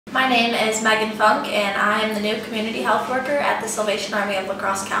My name is Megan Funk, and I am the new community health worker at the Salvation Army of La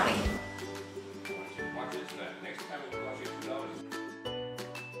Crosse County.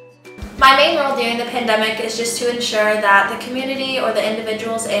 My main role during the pandemic is just to ensure that the community or the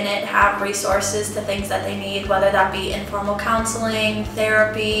individuals in it have resources to things that they need, whether that be informal counseling,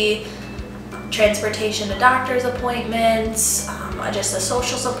 therapy, transportation to doctor's appointments, just a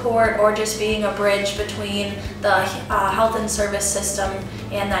social support, or just being a bridge between the health and service system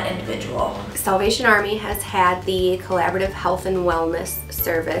and that individual. Salvation Army has had the Collaborative Health and Wellness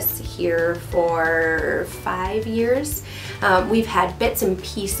Service here for 5 years. We've had bits and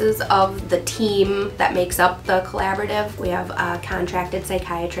pieces of the team that makes up the collaborative. We have a contracted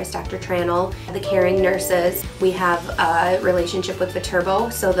psychiatrist, Dr. Tranel, the caring nurses. We have a relationship with Viterbo,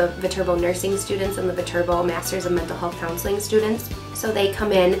 so the Viterbo nursing students and the Viterbo Masters of Mental Health Counseling students. So they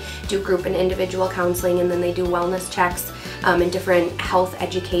come in, do group and individual counseling, and then they do wellness checks and different health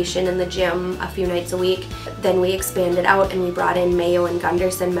education in the gym a few nights a week. Then we expanded out and we brought in Mayo and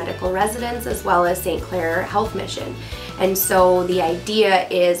Gundersen medical residents, as well as St. Clare Health Mission. And so the idea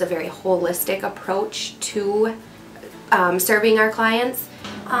is a very holistic approach to serving our clients.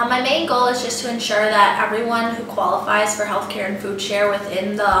 My main goal is just to ensure that everyone who qualifies for healthcare and food share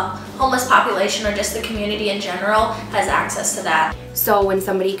within the homeless population or just the community in general has access to that. So when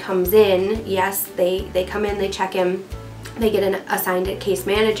somebody comes in, yes, they come in, they check in, they get assigned a case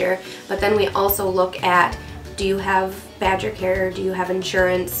manager, but then we also look at, do you have Badger Care? Do you have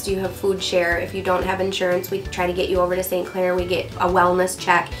insurance? Do you have food share? If you don't have insurance, we try to get you over to St. Clare. We get a wellness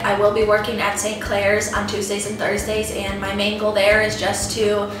check. I will be working at St. Clare's on Tuesdays and Thursdays, and my main goal there is just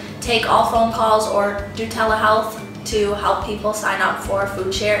to take all phone calls or do telehealth to help people sign up for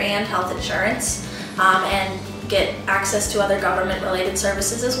food share and health insurance, and get access to other government related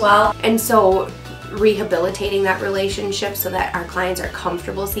services as well. And so rehabilitating that relationship so that our clients are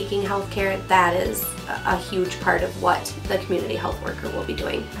comfortable seeking health care, that is a huge part of what the community health worker will be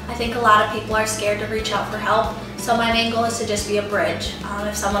doing. I think a lot of people are scared to reach out for help, so my main goal is to just be a bridge.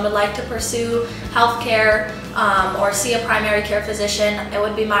 If someone would like to pursue health care or see a primary care physician, it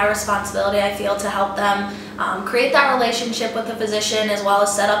would be my responsibility, I feel, to help them create that relationship with the physician as well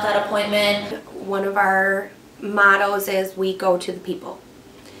as set up that appointment. One of our mottos is we go to the people.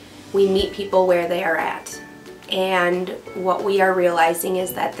 We meet people where they are at. And what we are realizing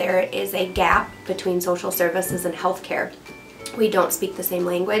is that there is a gap between social services and healthcare. We don't speak the same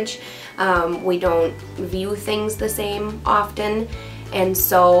language. We don't view things the same often. And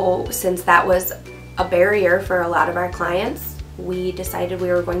so since that was a barrier for a lot of our clients, we decided we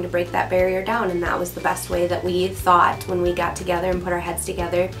were going to break that barrier down, and that was the best way that we thought when we got together and put our heads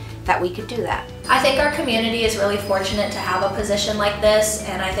together that we could do that. I think our community is really fortunate to have a position like this,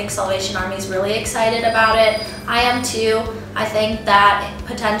 and I think Salvation Army is really excited about it. I am too. I think that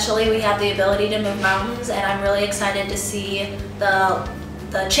potentially we have the ability to move mountains, and I'm really excited to see the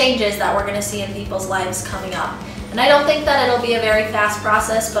changes that we're going to see in people's lives coming up. And I don't think that it'll be a very fast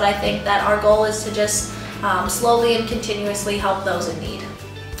process, but I think that our goal is to just slowly and continuously help those in need.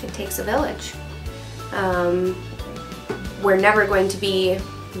 It takes a village. We're never going to be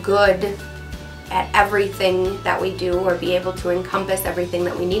good at everything that we do or be able to encompass everything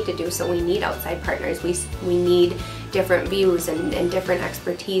that we need to do, so we need outside partners. We need different views and different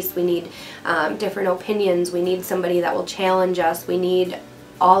expertise. We need different opinions. We need somebody that will challenge us. We need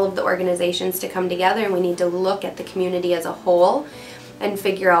all of the organizations to come together, and we need to look at the community as a whole and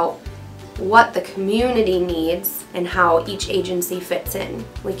figure out what the community needs and how each agency fits in.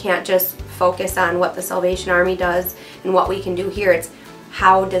 We can't just focus on what the Salvation Army does and what we can do here. It's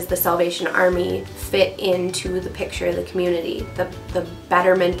how does the Salvation Army fit into the picture of the community, the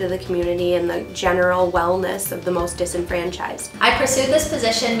betterment of the community and the general wellness of the most disenfranchised. I pursued this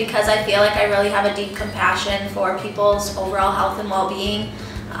position because I feel like I really have a deep compassion for people's overall health and well-being.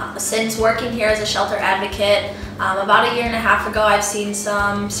 Since working here as a shelter advocate, about 1.5 years ago, I've seen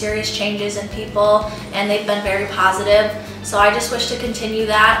some serious changes in people, and they've been very positive. So I just wish to continue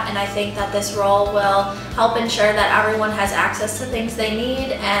that, and I think that this role will help ensure that everyone has access to things they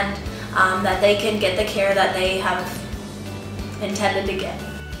need, and that they can get the care that they have intended to get.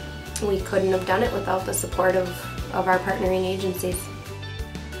 We couldn't have done it without the support of our partnering agencies.